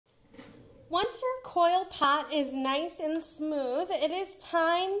once your coil pot is nice and smooth, it is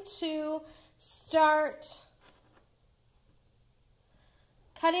time to start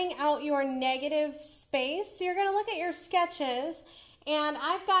cutting out your negative space. So you're going to look at your sketches, and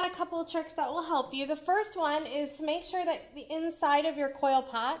I've got a couple of tricks that will help you. The first one is to make sure that the inside of your coil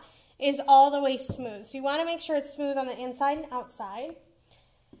pot is all the way smooth. So you want to make sure it's smooth on the inside and outside,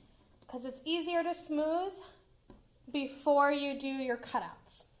 because it's easier to smooth before you do your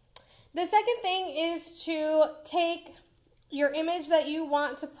cutouts. The second thing is to take your image that you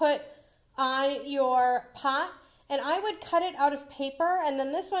want to put on your pot, and I would cut it out of paper, and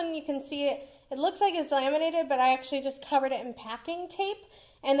then this one you can see it looks like it's laminated, but I actually just covered it in packing tape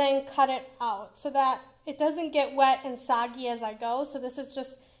and then cut it out so that it doesn't get wet and soggy as I go. So this is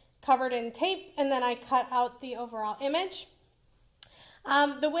just covered in tape, and then I cut out the overall image.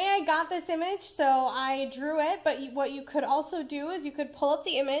 The way I got this image, so I drew it, but what you could also do is you could pull up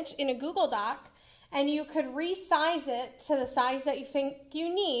the image in a Google Doc, and you could resize it to the size that you think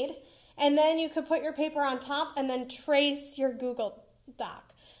you need, and then you could put your paper on top and then trace your Google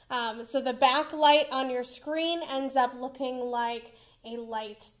Doc. So the backlight on your screen ends up looking like a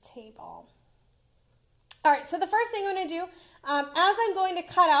light table. All right, so the first thing I'm going to do, as I'm going to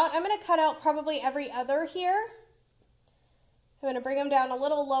cut out, I'm going to cut out probably every other here. I'm going to bring them down a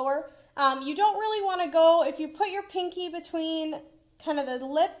little lower. You don't really want to go, if you put your pinky between kind of the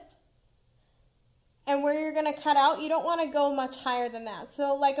lip and where you're going to cut out, you don't want to go much higher than that.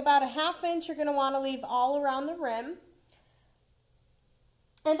 So like about a ½ inch, you're going to want to leave all around the rim.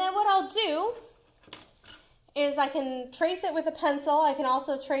 And then what I'll do is I can trace it with a pencil. I can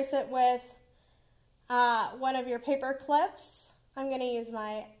also trace it with one of your paper clips. I'm going to use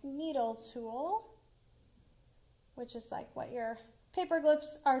my needle tool, which is like what your paper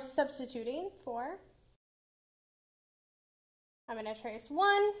clips are substituting for. I'm going to trace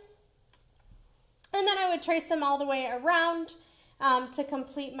one, and then I would trace them all the way around to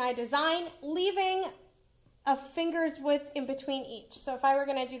complete my design, leaving a finger's width in between each. So if I were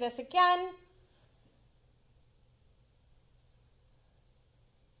going to do this again,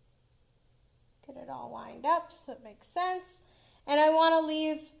 get it all lined up so it makes sense, and I want to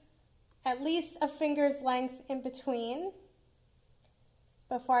leave at least a finger's length in between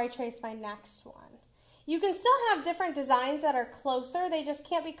before I trace my next one. You can still have different designs that are closer, they just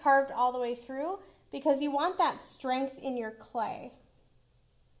can't be carved all the way through because you want that strength in your clay.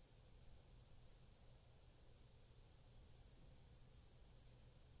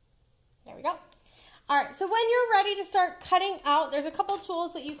 There we go. All right, so when you're ready to start cutting out, there's a couple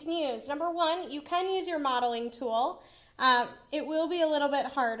tools that you can use. Number one, you can use your modeling tool. It will be a little bit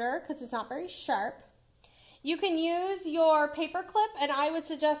harder because it's not very sharp. You can use your paper clip, and I would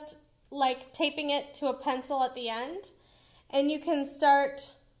suggest like taping it to a pencil at the end, and you can start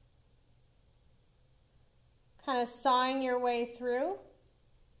kind of sawing your way through.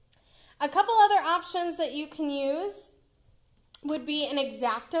 A couple other options that you can use would be an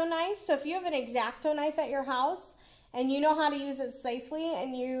X-Acto knife. So if you have an X-Acto knife at your house and you know how to use it safely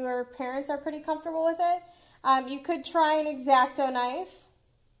and your parents are pretty comfortable with it, you could try an X-Acto knife.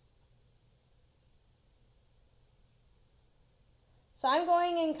 So I'm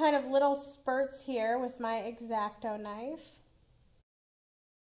going in kind of little spurts here with my X-Acto knife.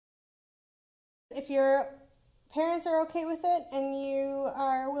 If your parents are okay with it and you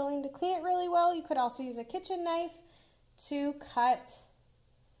are willing to clean it really well, you could also use a kitchen knife to cut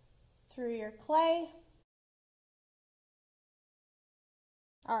through your clay.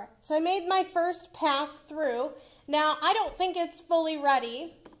 All right, so I made my first pass through. Now, I don't think it's fully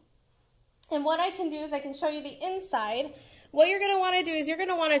ready. And what I can do is I can show you the inside. What you're going to want to do is you're going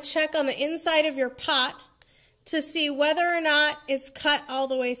to want to check on the inside of your pot to see whether or not it's cut all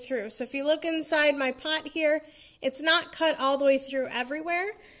the way through. So if you look inside my pot here, it's not cut all the way through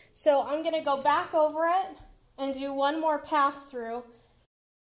everywhere. So I'm going to go back over it and do one more pass through.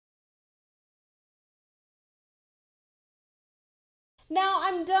 Now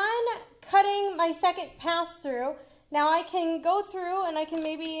I'm done cutting my second pass through. Now I can go through and I can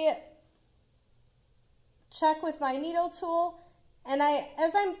maybe check with my needle tool, and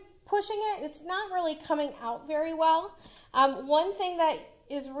as I'm pushing it, it's not really coming out very well. One thing that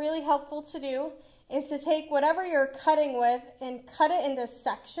is really helpful to do is to take whatever you're cutting with and cut it into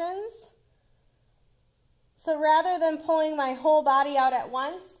sections. So rather than pulling my whole body out at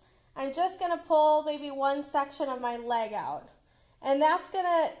once, I'm just going to pull maybe one section of my leg out. And that's going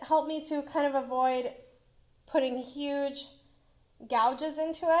to help me to kind of avoid putting huge gouges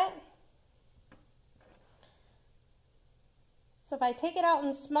into it. So if I take it out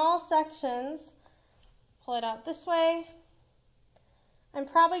in small sections, pull it out this way, I'm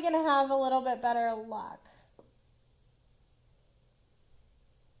probably going to have a little bit better luck.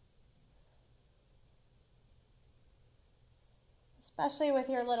 Especially with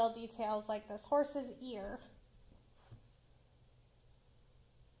your little details like this horse's ear.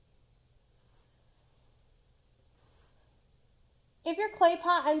 If your clay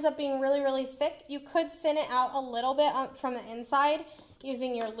pot ends up being really, really thick, you could thin it out a little bit from the inside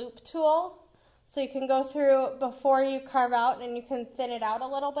using your loop tool. So you can go through before you carve out and you can thin it out a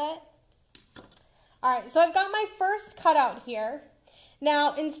little bit. All right, so I've got my first cutout here.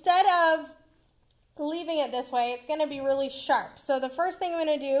 Now, instead of leaving it this way, it's gonna be really sharp. So the first thing I'm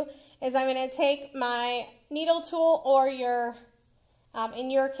gonna do is I'm gonna take my needle tool or your,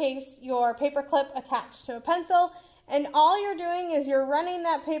 in your case, your paper clip attached to a pencil, and all you're doing is you're running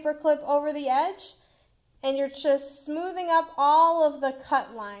that paper clip over the edge and you're just smoothing up all of the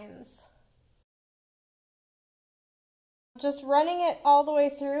cut lines. Just running it all the way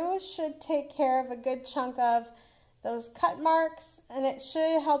through should take care of a good chunk of those cut marks, and it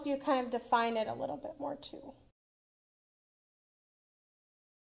should help you kind of define it a little bit more too.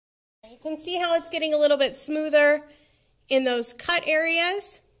 You can see how it's getting a little bit smoother in those cut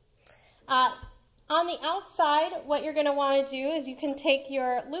areas. On the outside, what you're going to want to do is you can take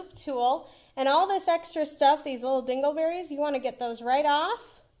your loop tool and all this extra stuff, these little dingleberries, you want to get those right off.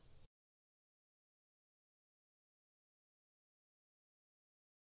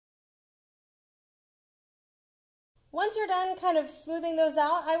 Once you're done kind of smoothing those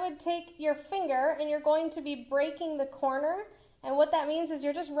out, I would take your finger and you're going to be breaking the corner. And what that means is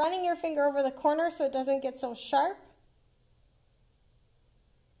you're just running your finger over the corner so it doesn't get so sharp.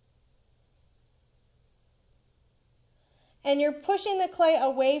 And you're pushing the clay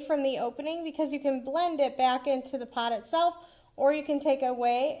away from the opening because you can blend it back into the pot itself, or you can take it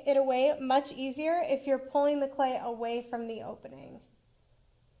away much easier if you're pulling the clay away from the opening.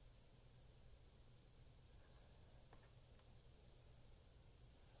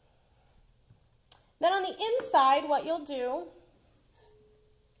 Then on the inside, what you'll do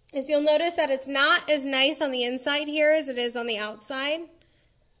is you'll notice that it's not as nice on the inside here as it is on the outside.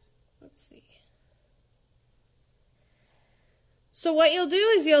 Let's see. So what you'll do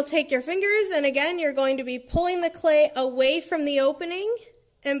is you'll take your fingers and again you're going to be pulling the clay away from the opening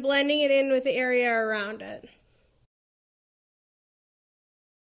and blending it in with the area around it.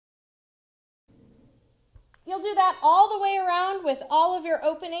 You'll do that all the way around with all of your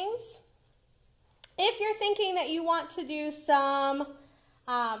openings. If you're thinking that you want to do some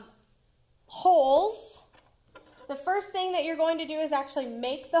holes, the first thing that you're going to do is actually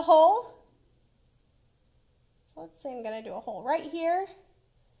make the hole. So let's say I'm going to do a hole right here.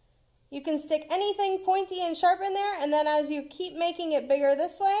 You can stick anything pointy and sharp in there, and then as you keep making it bigger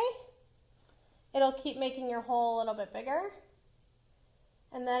this way, it'll keep making your hole a little bit bigger.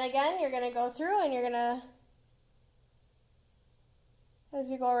 And then again, you're going to go through and you're going to, as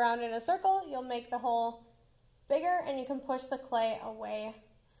you go around in a circle, you'll make the hole bigger and you can push the clay away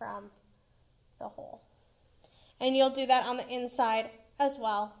from the hole. And you'll do that on the inside as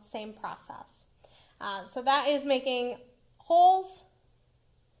well, same process. So that is making holes.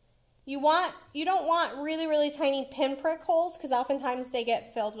 You don't want really, really tiny pinprick holes because oftentimes they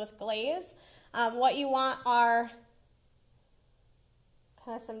get filled with glaze. What you want are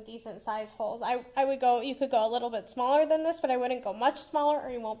kind of some decent sized holes. You could go a little bit smaller than this, but I wouldn't go much smaller or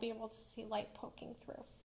you won't be able to see light poking through.